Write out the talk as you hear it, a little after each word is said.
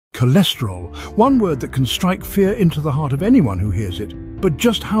Cholesterol, one word that can strike fear into the heart of anyone who hears it. But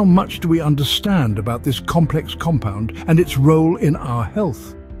just how much do we understand about this complex compound and its role in our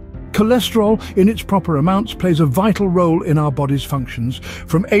health? Cholesterol, in its proper amounts, plays a vital role in our body's functions,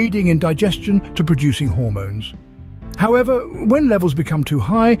 from aiding in digestion to producing hormones. However, when levels become too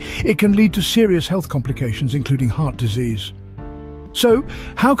high, it can lead to serious health complications, including heart disease. So,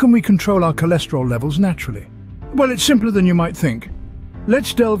 how can we control our cholesterol levels naturally? Well, it's simpler than you might think.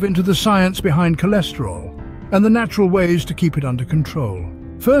 Let's delve into the science behind cholesterol and the natural ways to keep it under control.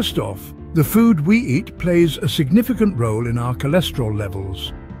 First off, the food we eat plays a significant role in our cholesterol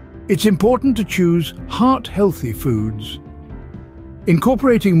levels. It's important to choose heart-healthy foods.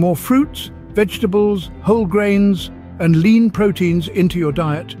 Incorporating more fruits, vegetables, whole grains, and lean proteins into your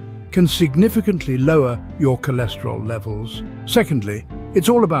diet can significantly lower your cholesterol levels. Secondly, it's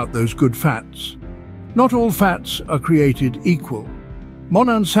all about those good fats. Not all fats are created equal.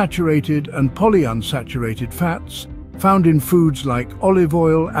 Monounsaturated and polyunsaturated fats, found in foods like olive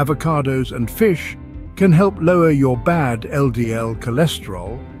oil, avocados, and fish, can help lower your bad LDL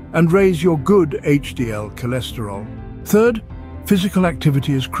cholesterol and raise your good HDL cholesterol. Third, physical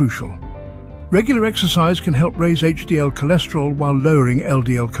activity is crucial. Regular exercise can help raise HDL cholesterol while lowering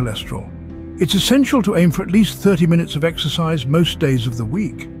LDL cholesterol. It's essential to aim for at least 30 minutes of exercise most days of the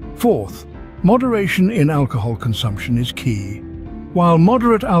week. Fourth, moderation in alcohol consumption is key. While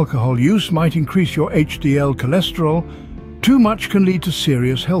moderate alcohol use might increase your HDL cholesterol, too much can lead to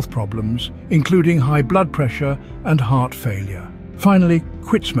serious health problems, including high blood pressure and heart failure. Finally,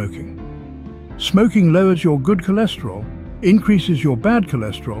 quit smoking. Smoking lowers your good cholesterol, increases your bad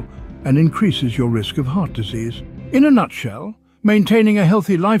cholesterol, and increases your risk of heart disease. In a nutshell, maintaining a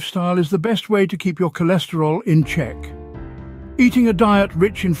healthy lifestyle is the best way to keep your cholesterol in check. Eating a diet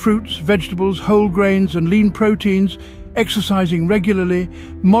rich in fruits, vegetables, whole grains, and lean proteins, exercising regularly,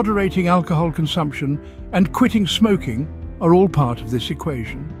 moderating alcohol consumption, and quitting smoking are all part of this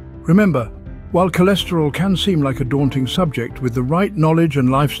equation. Remember, while cholesterol can seem like a daunting subject, with the right knowledge and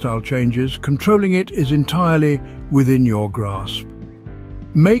lifestyle changes, controlling it is entirely within your grasp.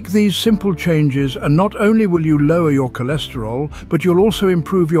 Make these simple changes and not only will you lower your cholesterol, but you'll also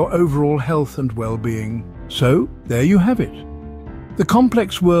improve your overall health and well-being. So, there you have it. The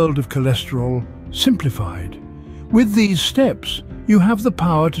complex world of cholesterol simplified. With these steps, you have the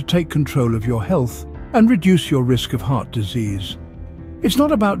power to take control of your health and reduce your risk of heart disease. It's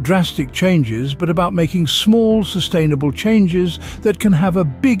not about drastic changes, but about making small, sustainable changes that can have a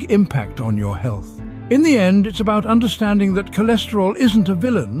big impact on your health. In the end, it's about understanding that cholesterol isn't a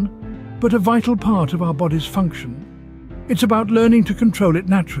villain, but a vital part of our body's function. It's about learning to control it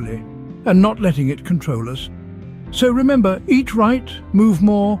naturally and not letting it control us. So remember, eat right, move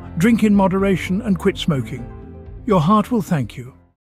more, drink in moderation, and quit smoking. Your heart will thank you.